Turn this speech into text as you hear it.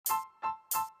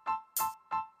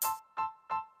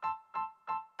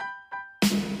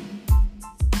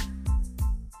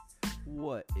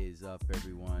up,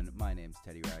 everyone? My name's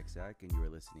Teddy Ragsack, and you are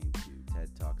listening to TED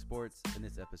Talk Sports. And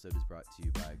this episode is brought to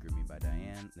you by Grooming by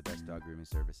Diane, the best dog grooming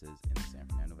services in the San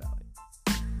Fernando Valley.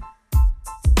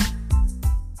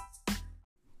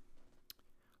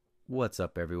 What's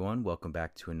up, everyone? Welcome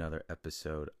back to another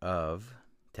episode of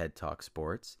TED Talk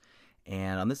Sports.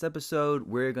 And on this episode,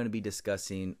 we're going to be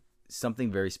discussing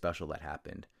something very special that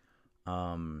happened.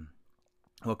 A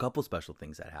couple special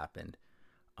things that happened.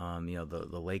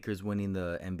 The Lakers winning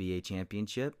the NBA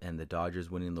championship and the Dodgers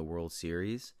winning the World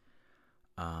Series.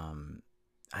 I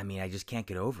just can't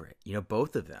get over it.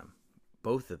 Both of them.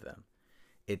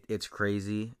 It's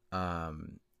crazy.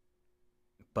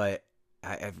 But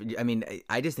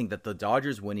I just think that the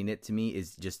Dodgers winning it to me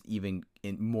is just even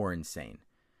more insane.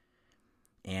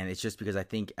 And it's just because I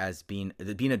think being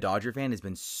a Dodger fan has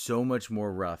been so much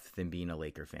more rough than being a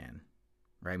Laker fan,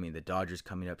 right? The Dodgers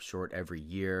coming up short every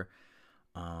year.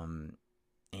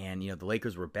 The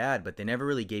Lakers were bad, but they never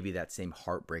really gave you that same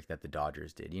heartbreak that the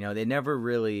Dodgers did. They never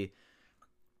really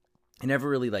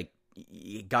like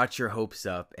got your hopes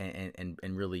up and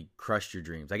really crushed your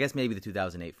dreams. I guess maybe the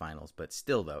 2008 finals, but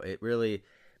still though, it really,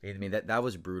 that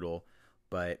was brutal,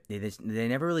 but they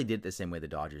never really did it the same way the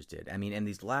Dodgers did. And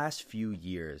these last few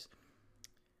years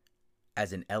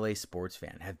as an LA sports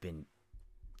fan have been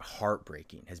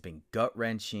heartbreaking, has been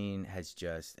gut-wrenching,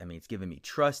 it's given me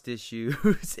trust issues.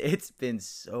 It's been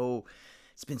so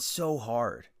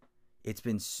hard. It's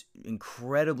been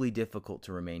incredibly difficult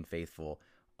to remain faithful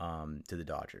to the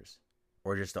Dodgers,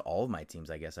 or just to all of my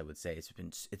teams, I guess I would say.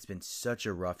 It's been such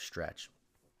a rough stretch.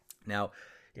 Now,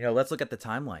 let's look at the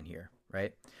timeline here,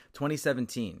 right?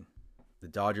 2017, the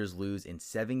Dodgers lose in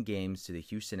 7 games to the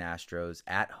Houston Astros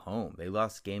at home. They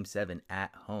lost Game 7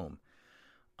 at home.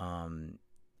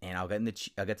 And I'll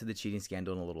get to the cheating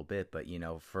scandal in a little bit, but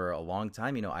for a long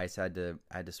time, Ice had to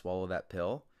swallow that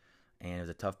pill, and it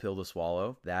was a tough pill to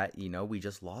swallow. That we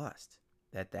just lost.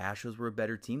 That the Astros were a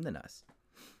better team than us,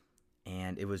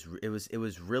 and it was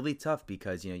really tough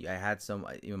because I had one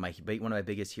of my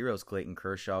biggest heroes, Clayton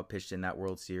Kershaw, pitched in that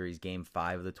World Series, Game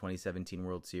 5 of the 2017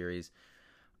 World Series.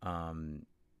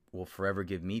 Will forever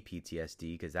give me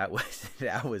PTSD because that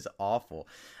was awful.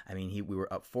 We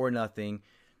were up 4-0.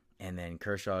 And then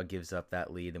Kershaw gives up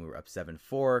that lead. Then we were up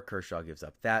 7-4. Kershaw gives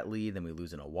up that lead. Then we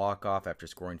lose in a walk-off after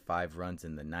scoring 5 runs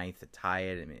in the 9th to tie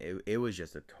it. It was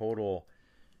just a total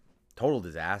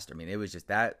disaster. It was just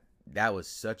that was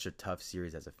such a tough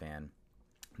series as a fan.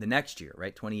 The next year,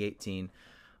 right, 2018,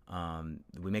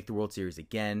 we make the World Series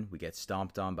again. We get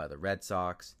stomped on by the Red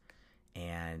Sox.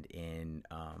 And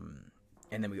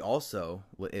then we also,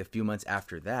 a few months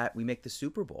after that, we make the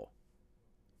Super Bowl.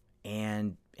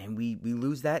 And we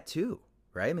lose that too,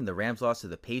 right? The Rams lost to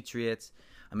the Patriots.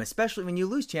 Especially when you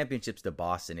lose championships to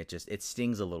Boston, it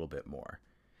stings a little bit more.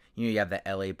 You have the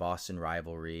LA-Boston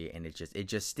rivalry, and it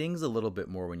just stings a little bit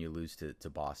more when you lose to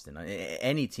Boston.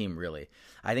 Any team, really.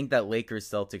 I think that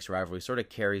Lakers-Celtics rivalry sort of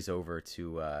carries over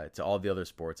to all the other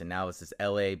sports, and now it's this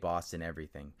LA-Boston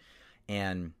everything.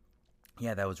 And,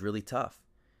 yeah, that was really tough.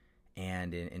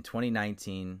 And in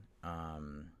 2019,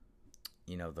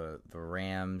 the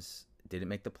Rams didn't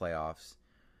make the playoffs,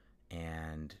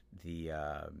 and the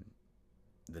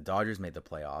Dodgers made the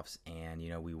playoffs, and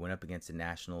we went up against the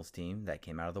Nationals team that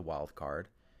came out of the wild card,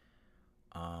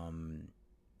 and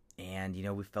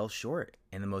we fell short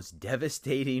in the most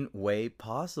devastating way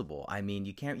possible.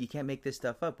 You can't make this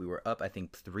stuff up. We were up, I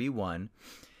think, 3-1, and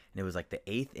it was like the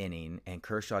 8th inning, and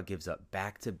Kershaw gives up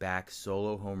back-to-back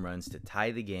solo home runs to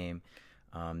tie the game.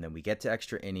 Then we get to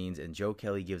extra innings, and Joe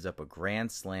Kelly gives up a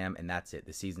grand slam, and that's it.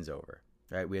 The season's over.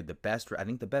 Right? We had the best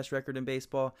record in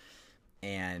baseball,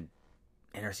 and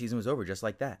our season was over just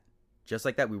like that. Just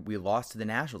like that, we lost to the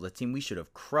Nationals, a team we should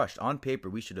have crushed. On paper,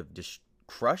 we should have just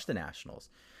crushed the Nationals.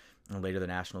 And later, the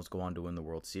Nationals go on to win the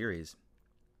World Series.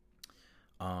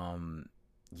 And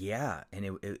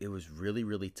it was really,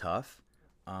 really tough.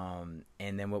 And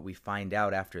then what we find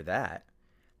out after that,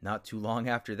 not too long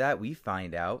after that, we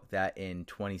find out that in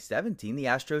 2017, the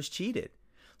Astros cheated.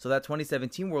 So that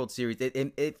 2017 World Series,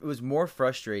 it was more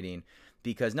frustrating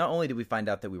because not only did we find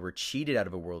out that we were cheated out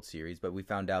of a World Series, but we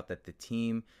found out that the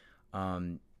team,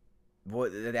 the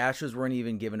Astros weren't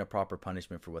even given a proper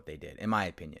punishment for what they did, in my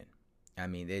opinion.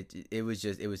 It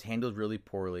was handled really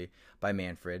poorly by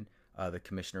Manfred, the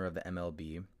commissioner of the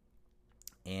MLB.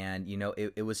 And,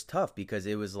 it was tough because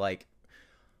it was like,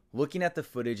 looking at the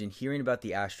footage and hearing about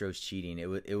the Astros cheating,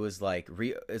 it was like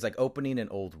opening an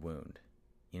old wound.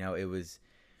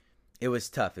 It was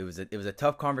tough. It was a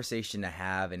tough conversation to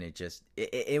have, and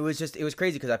it was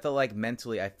crazy because I felt like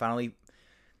mentally I finally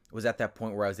was at that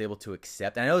point where I was able to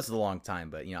accept. And I know this is a long time,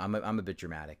 but you know, I'm a bit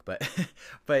dramatic, but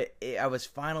I was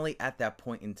finally at that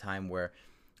point in time where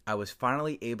I was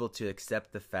finally able to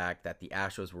accept the fact that the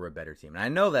Astros were a better team. And I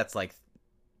know that's like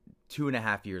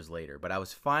 2.5 years later, but I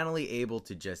was finally able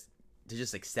to just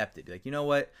accept it. Be like, you know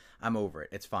what? I'm over it.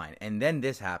 It's fine. And then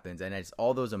this happens, and it's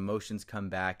all those emotions come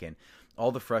back, and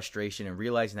all the frustration, and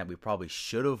realizing that we probably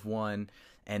should have won.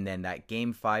 And then that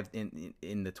Game 5 in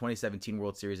the 2017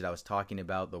 World Series that I was talking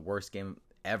about, the worst game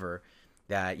ever,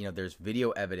 that, you know, there's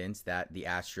video evidence that the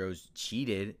Astros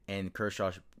cheated and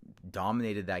Kershaw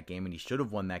dominated that game, and he should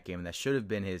have won that game, and that should have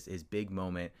been his big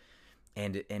moment.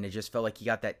 And it just felt like we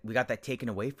got that taken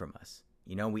away from us.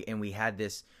 You know, we had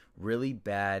this really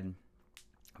bad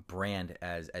brand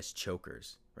as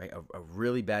chokers, right? A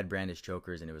really bad brand as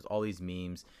chokers, and it was all these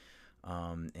memes.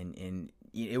 And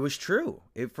it was true.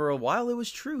 For a while, it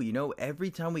was true. You know, every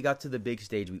time we got to the big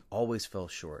stage, we always fell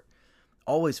short.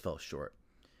 Always fell short.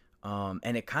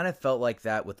 And it kind of felt like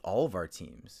that with all of our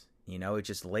teams. You know,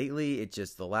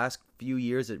 the last few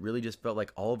years, it really just felt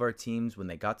like all of our teams, when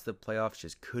they got to the playoffs,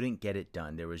 just couldn't get it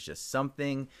done. There was just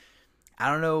something, I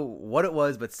don't know what it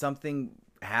was, but something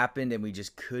happened and we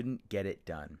just couldn't get it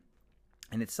done.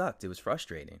 And it sucked. It was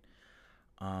frustrating.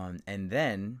 And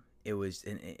then it was,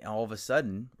 and all of a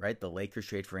sudden, right, the Lakers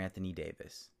trade for Anthony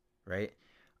Davis, right?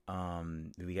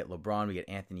 We get LeBron, we get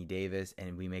Anthony Davis,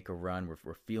 and we make a run.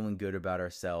 We're feeling good about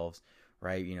ourselves,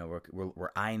 right? You know,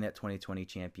 we're eyeing that 2020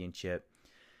 championship,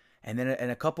 and then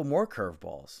a couple more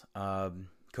curveballs.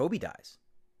 Kobe dies.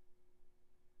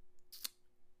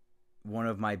 One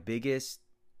of my biggest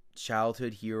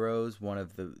childhood heroes. One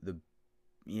of the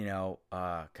you know,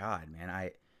 God, man,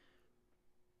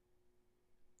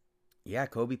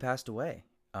 Kobe passed away.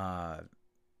 And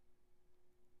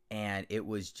it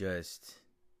was just,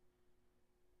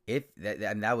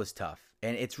 that was tough.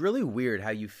 And it's really weird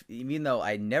how even though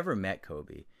I never met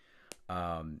Kobe,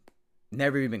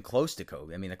 never even been close to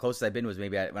Kobe. I mean, the closest I've been was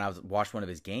maybe when I watched one of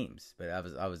his games, but I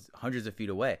was hundreds of feet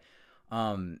away.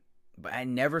 But I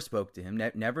never spoke to him,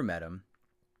 never met him.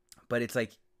 But it's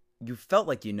like, you felt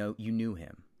like, you knew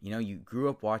him. You know, you grew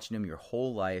up watching him your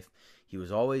whole life. He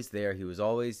was always there. He was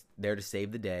always there to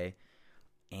save the day.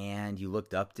 And you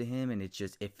looked up to him, and it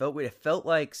felt weird. It felt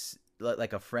like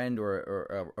a friend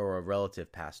or a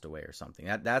relative passed away or something.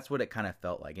 That's what it kind of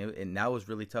felt like. And that was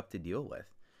really tough to deal with.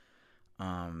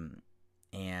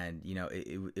 And you know,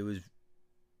 it was,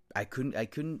 I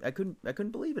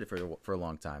couldn't believe it for a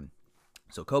long time.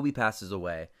 So Kobe passes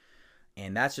away,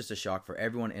 and that's just a shock for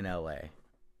everyone in LA.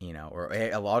 You know, or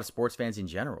a lot of sports fans in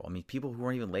general. I mean, people who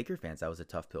weren't even Laker fans, that was a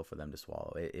tough pill for them to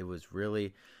swallow. It was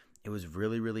really,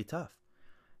 really tough.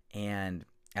 And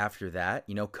after that,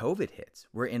 you know, COVID hits.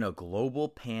 We're in a global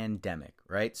pandemic,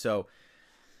 right? So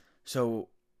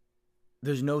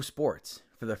there's no sports.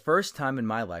 For the first time in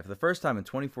my life, for the first time in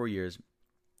 24 years,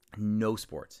 no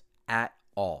sports at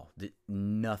all.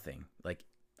 Nothing. Like,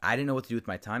 I didn't know what to do with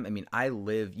my time. I mean,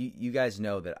 you guys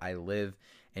know that I live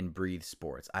and breathe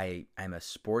sports. I'm a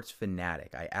sports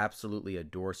fanatic. I absolutely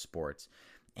adore sports.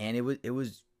 And it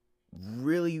was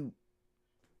really,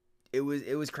 it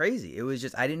was crazy. It was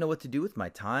just, I didn't know what to do with my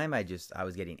time. I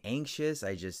was getting anxious.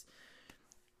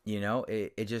 You know,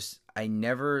 I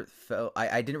never felt,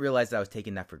 I didn't realize that I was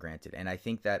taking that for granted. And I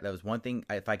think that was one thing,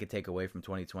 if I could take away from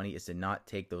 2020, is to not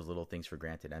take those little things for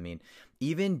granted. I mean,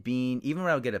 even when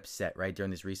I would get upset, right, during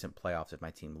these recent playoffs, if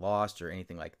my team lost or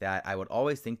anything like that, I would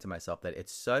always think to myself that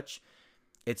it's such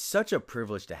a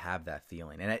privilege to have that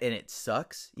feeling. And it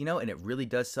sucks, you know, and it really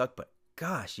does suck. But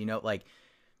gosh, you know, like,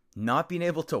 not being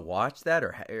able to watch that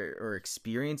or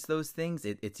experience those things,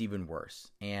 it's even worse.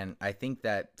 And I think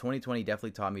that 2020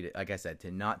 definitely taught me to, like I said,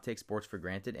 to not take sports for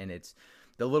granted. And it's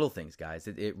the little things, guys.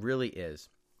 It really is.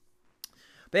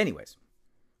 But anyways,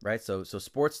 right? So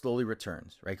sports slowly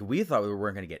returns, right? We thought we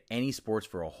weren't going to get any sports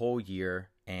for a whole year.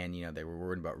 And, you know, they were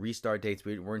worried about restart dates.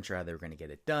 We weren't sure how they were going to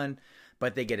get it done,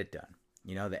 but they get it done.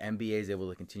 You know, the NBA is able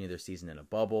to continue their season in a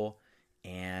bubble.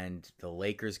 And the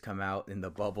Lakers come out in the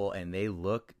bubble, and they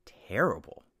look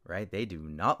terrible, right? They do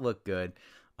not look good.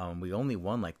 We only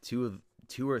won like two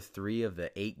or three of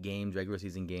the 8 games, regular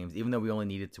season games, even though we only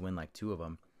needed to win like 2 of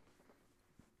them.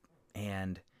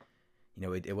 And, you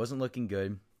know, it wasn't looking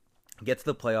good. Get to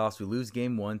the playoffs, we lose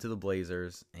game 1 to the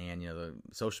Blazers, and, you know, the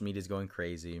social media is going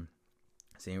crazy,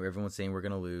 everyone's saying we're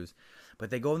going to lose. But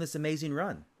they go on this amazing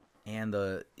run, and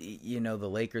the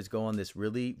Lakers go on this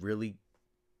really, really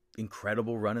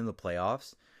incredible run in the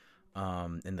playoffs,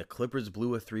 and the Clippers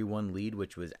blew a 3-1 lead,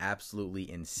 which was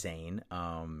absolutely insane.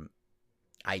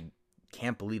 I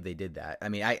can't believe they did that. I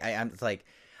mean, I'm it's like,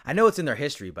 I know it's in their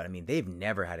history, but I mean, they've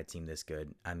never had a team this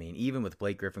good. I mean, even with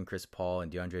Blake Griffin, Chris Paul,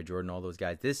 and DeAndre Jordan, all those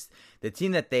guys, the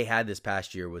team that they had this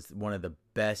past year was one of the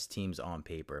best teams on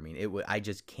paper. I mean, I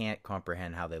just can't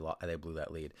comprehend how they blew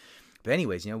that lead. But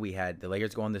anyways, we had the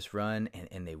Lakers go on this run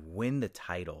and they win the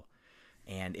title,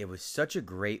 and it was such a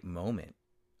great moment.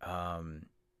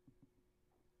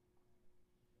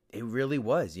 It really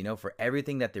was, for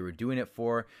everything that they were doing it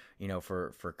for,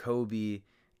 for Kobe.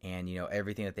 And,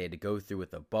 everything that they had to go through with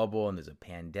the bubble, and there's a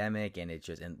pandemic, and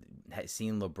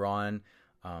seeing LeBron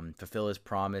fulfill his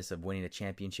promise of winning a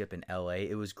championship in LA,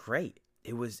 it was great.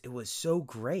 It was so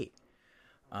great.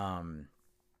 And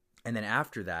then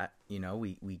after that,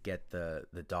 we get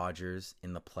the Dodgers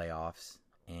in the playoffs,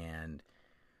 and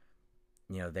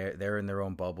they're in their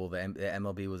own bubble. The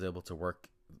MLB was able to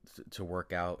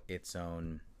work out its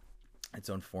own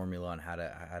formula on how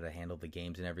to handle the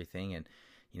games and everything, and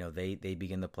they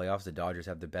begin the playoffs. The Dodgers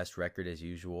have the best record as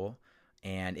usual.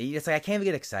 And it's like I can't even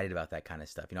get excited about that kind of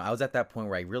stuff. I was at that point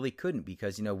where I really couldn't,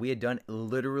 because, we had done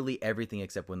literally everything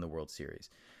except win the World Series.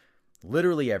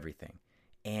 Literally everything.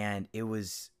 And it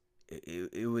was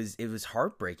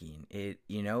heartbreaking. It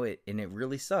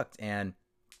really sucked. And,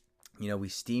 we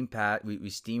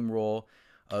steamroll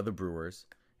the Brewers.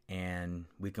 And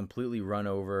we completely run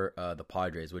over the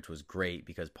Padres, which was great,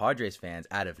 because Padres fans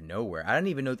out of nowhere. I didn't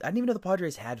even know the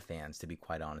Padres had fans, to be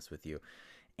quite honest with you.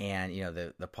 And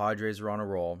the Padres were on a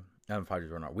roll.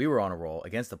 We were on a roll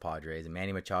against the Padres, and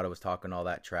Manny Machado was talking all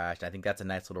that trash. I think that's a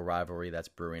nice little rivalry that's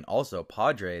brewing. Also,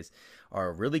 Padres are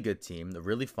a really good team, a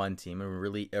really fun team, and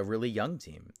a really young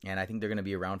team. And I think they're going to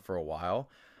be around for a while.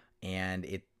 And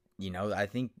I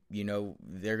think,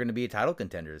 they're going to be title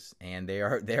contenders, and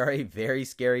they're a very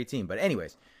scary team. But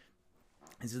anyways,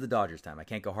 this is the Dodgers time. I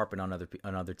can't go harping on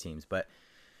other teams, but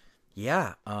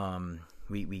yeah,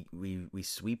 we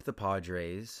sweep the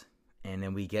Padres, and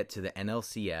then we get to the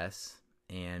NLCS,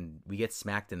 and we get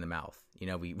smacked in the mouth.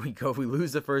 We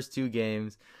lose the first 2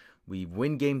 games, we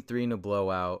win Game 3 in a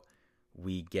blowout,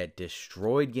 we get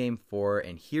destroyed Game 4,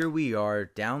 and here we are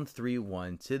down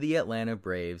 3-1 to the Atlanta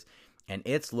Braves. And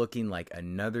it's looking like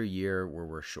another year where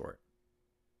we're short.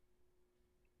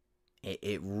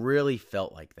 It really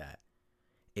felt like that.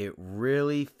 It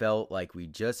really felt like we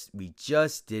just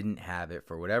didn't have it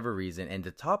for whatever reason. And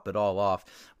to top it all off,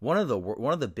 one of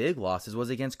the big losses was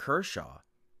against Kershaw,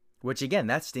 which again,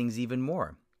 that stings even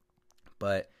more.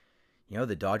 But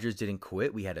the Dodgers didn't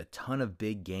quit. We had a ton of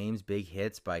big games, big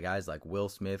hits by guys like Will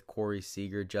Smith, Corey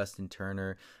Seager, Justin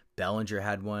Turner, Bellinger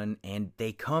had one, and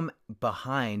they come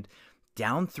behind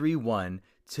down 3-1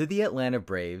 to the Atlanta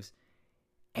Braves,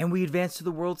 and we advanced to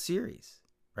the World Series,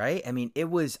 right? I mean,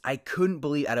 I couldn't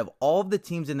believe, out of all of the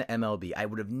teams in the MLB, I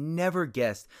would have never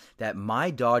guessed that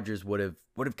my Dodgers would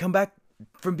have come back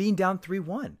from being down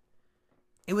 3-1.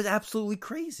 It was absolutely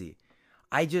crazy.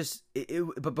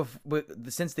 But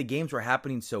since the games were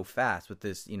happening so fast with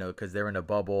this, because they're in a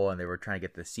bubble and they were trying to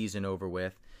get the season over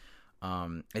with,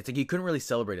 it's like you couldn't really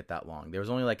celebrate it that long. There was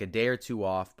only like a day or 2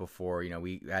 off before,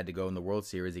 we had to go in the World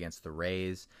Series against the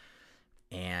Rays.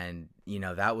 And,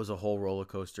 that was a whole roller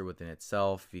coaster within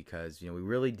itself, because, we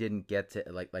really didn't get to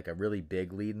like a really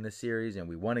big lead in the series, and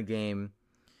we won a game,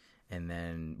 and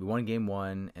then we won Game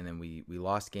 1, and then we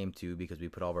lost Game 2 because we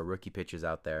put all of our rookie pitchers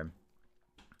out there.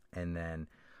 And then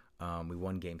we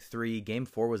won Game 3. Game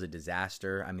 4 was a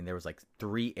disaster. I mean, there was like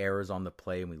 3 errors on the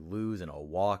play, and we lose, and a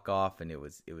walk-off, and it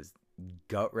was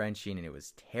gut-wrenching, and it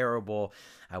was terrible.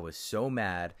 I was so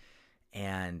mad.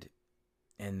 And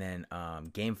then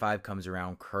Game 5 comes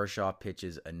around. Kershaw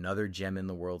pitches another gem in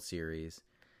the World Series.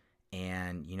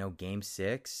 And, Game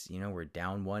 6, we're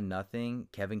down 1-0.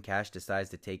 Kevin Cash decides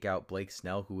to take out Blake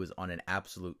Snell, who was on an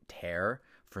absolute tear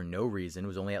for no reason. It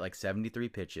was only at like 73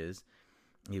 pitches.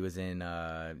 He was in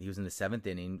the 7th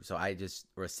inning,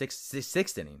 or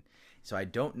sixth inning. So I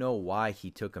don't know why he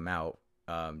took him out.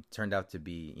 Turned out to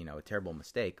be, a terrible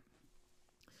mistake.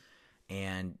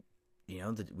 And,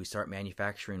 we start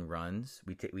manufacturing runs.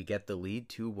 We get the lead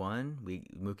 2-1.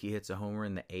 Mookie hits a homer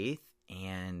in the 8th,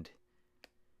 and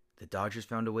the Dodgers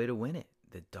found a way to win it.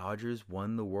 The Dodgers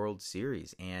won the World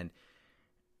Series, and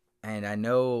I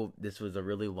know this was a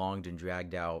really long and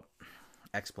dragged out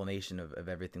explanation of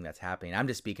everything that's happening. I'm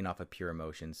just speaking off of pure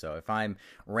emotion, so if I'm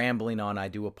rambling on, I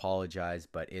do apologize,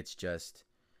 but it's just,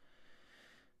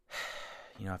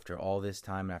 after all this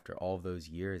time, after all those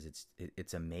years,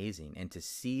 it's amazing. And to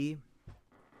see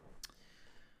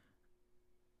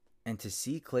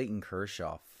Clayton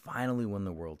Kershaw finally win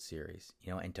the World Series,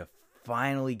 and to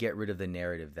finally get rid of the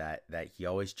narrative that he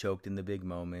always choked in the big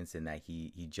moments, and that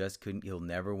he just he'll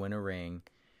never win a ring.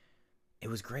 It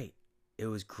was great. It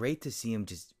was great to see him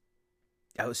just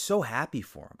I was so happy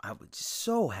for him. I was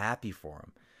so happy for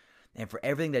him, and for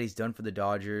everything that he's done for the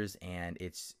Dodgers, and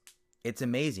it's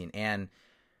amazing. And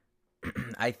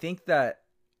I think that,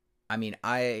 I mean,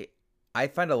 I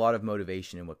find a lot of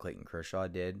motivation in what Clayton Kershaw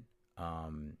did,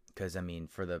 because I mean,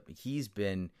 he's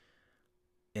been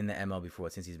in the MLB before,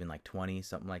 since he's been like 20,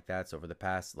 something like that. So over the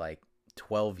past like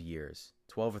 12 years,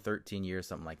 12 or 13 years,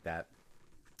 something like that,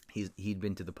 he'd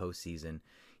been to the postseason.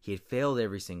 He had failed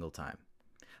every single time.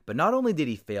 But not only did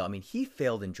he fail, I mean, he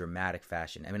failed in dramatic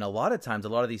fashion. I mean, a lot of times, a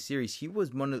lot of these series, he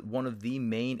was one of the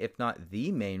main, if not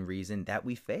the main reason that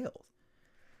we failed.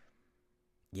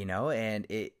 You know, and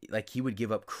he would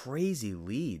give up crazy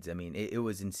leads. I mean, it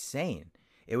was insane.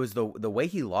 It was the way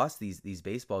he lost these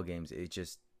baseball games. It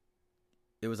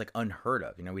was like unheard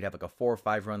of. You know, we'd have like a 4 or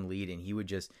 5 run lead, and he would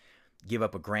just give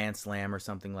up a grand slam or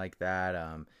something like that.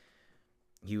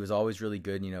 He was always really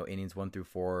good, you know, innings 1 through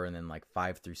 4, and then like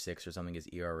 5 through 6 or something. His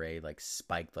ERA like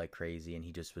spiked like crazy, and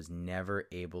he just was never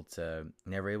able to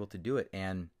do it.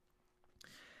 And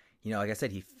you know, like I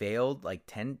said, he failed like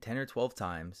 10 or 12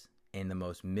 times in the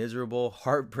most miserable,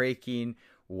 heartbreaking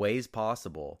ways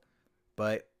possible,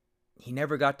 but he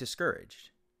never got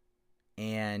discouraged.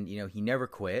 And, you know, he never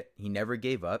quit. He never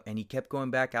gave up, and he kept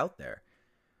going back out there.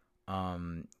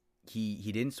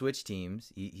 He didn't switch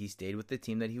teams. He stayed with the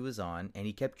team that he was on, and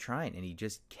he kept trying, and he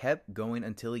just kept going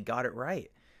until he got it right.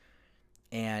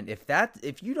 And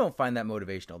if you don't find that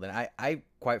motivational, then I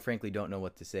quite frankly don't know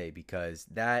what to say, because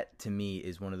that to me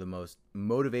is one of the most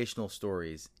motivational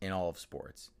stories in all of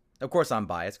sports. Of course, I'm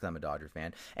biased because I'm a Dodger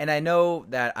fan, and I know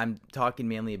that I'm talking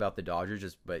mainly about the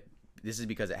Dodgers, but this is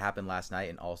because it happened last night,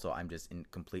 and also I'm just in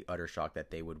complete utter shock that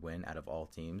they would win out of all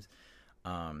teams.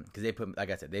 Because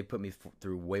like I said, they put me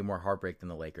through way more heartbreak than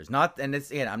the Lakers.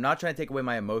 Again, I'm not trying to take away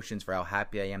my emotions for how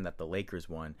happy I am that the Lakers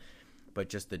won, but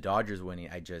just the Dodgers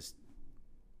winning, I just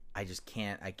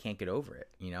can't get over it.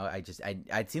 You know,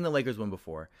 I'd seen the Lakers win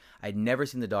before. I'd never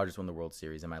seen the Dodgers win the World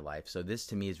Series in my life, so this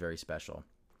to me is very special.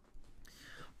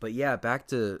 But yeah, back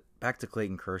to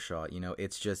Clayton Kershaw. You know,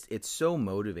 it's so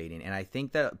motivating, and I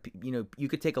think that, you know, you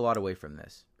could take a lot away from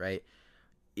this, right?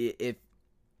 If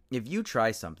you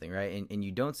try something, right, and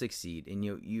you don't succeed, and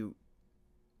you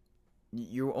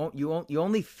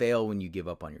only fail when you give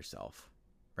up on yourself,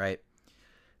 right?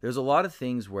 There's a lot of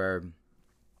things where,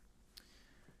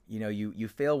 you know, you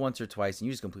fail once or twice and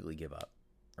you just completely give up,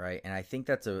 right? And I think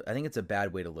it's a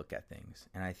bad way to look at things.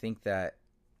 And I think that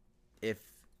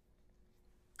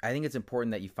I think it's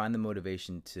important that you find the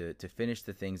motivation to finish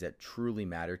the things that truly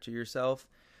matter to yourself.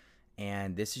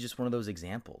 And this is just one of those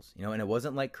examples, you know, and it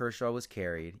wasn't like Kershaw was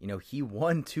carried. You know, he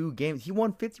won 2 games. He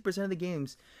won 50% of the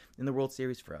games in the World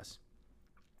Series for us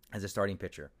as a starting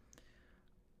pitcher.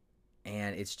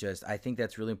 And it's just, I think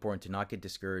that's really important to not get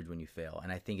discouraged when you fail.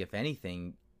 And I think if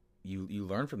anything, you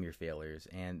learn from your failures.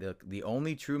 And the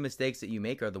only true mistakes that you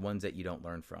make are the ones that you don't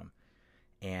learn from.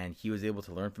 And he was able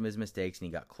to learn from his mistakes, and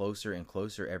he got closer and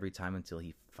closer every time until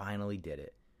he finally did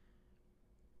it.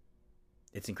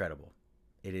 It's incredible.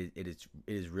 It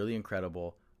is really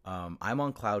incredible. I'm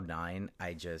on cloud 9.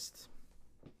 I just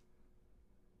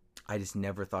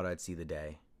never thought I'd see the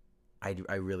day.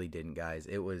 I really didn't, guys.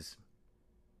 It was.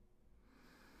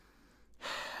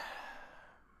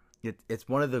 It's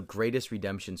one of the greatest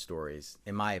redemption stories,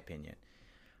 in my opinion,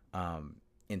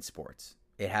 in sports.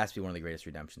 It has to be one of the greatest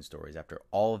redemption stories after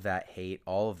all of that hate,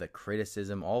 all of the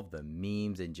criticism, all of the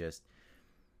memes, and just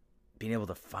being able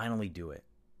to finally do it.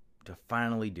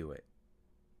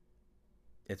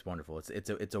 It's wonderful.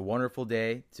 It's a wonderful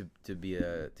day to be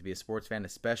a sports fan,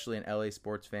 especially an LA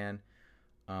sports fan.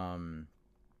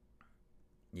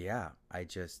 Yeah,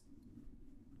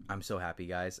 I'm so happy,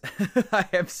 guys. I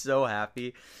am so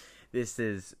happy. This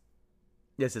is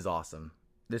awesome.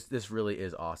 This really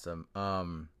is awesome.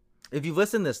 If you've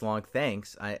listened this long,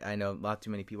 thanks. I know not too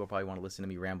many people probably want to listen to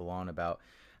me ramble on about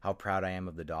how proud I am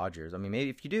of the Dodgers. I mean, maybe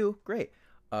if you do, great.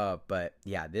 But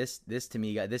yeah, this to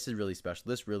me, guys, this is really special.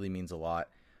 This really means a lot.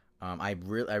 I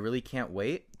really can't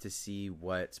wait to see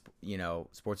what, you know,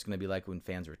 sports is going to be like when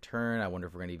fans return. I wonder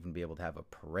if we're going to even be able to have a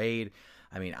parade.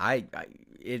 I mean,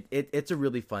 it's a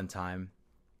really fun time.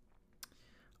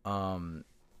 And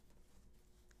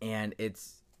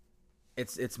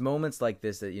it's moments like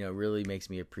this that, you know, really makes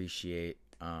me appreciate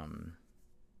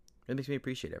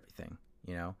everything,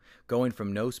 you know, going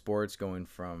from no sports,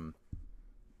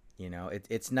 you know,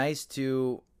 it's nice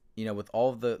to, you know, with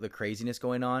all the craziness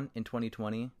going on in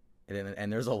 2020,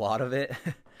 and there's a lot of it.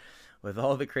 With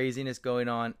all the craziness going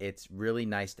on, it's really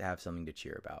nice to have something to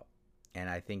cheer about. And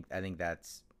I think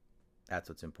that's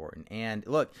what's important. And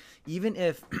look, even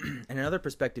if, and another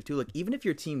perspective too, look, even if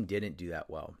your team didn't do that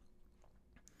well,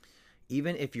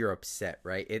 even if you're upset,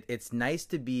 right? It's nice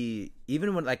to be,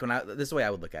 even when, like, this is the way I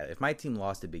would look at it. If my team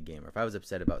lost a big game, or if I was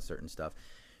upset about certain stuff,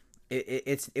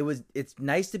 it's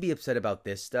nice to be upset about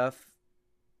this stuff.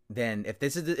 Then if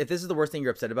this is the worst thing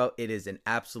you're upset about, it is an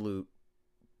absolute,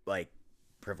 like,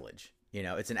 privilege.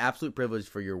 It's an absolute privilege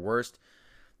for your worst,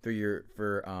 for your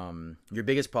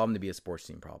biggest problem to be a sports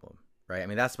team problem, right? I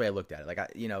mean, that's the way I looked at it. Like,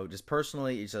 just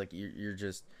personally, it's like you're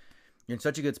in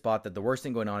such a good spot that the worst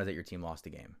thing going on is that your team lost a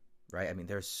game, right? I mean,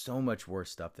 there's so much worse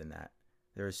stuff than that.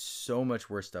 There's so much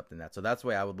worse stuff than that. So that's the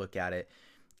way I would look at it.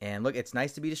 And look, it's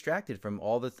nice to be distracted from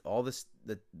all the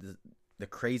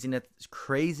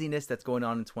craziness that's going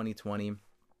on in 2020.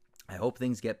 I hope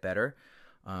things get better.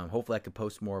 Hopefully I could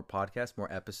post more podcasts,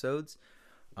 more episodes.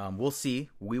 We'll see.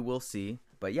 We will see.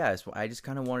 But yeah, I just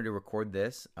kind of wanted to record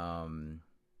this. And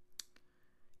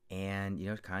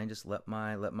kind of just let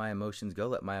my emotions go,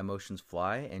 let my emotions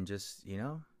fly, and just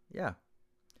yeah.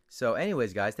 So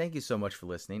anyways, guys, thank you so much for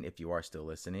listening. If you are still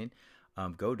listening,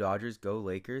 go Dodgers, go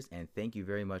Lakers, and thank you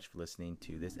very much for listening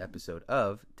to this episode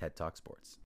of TED Talk Sports.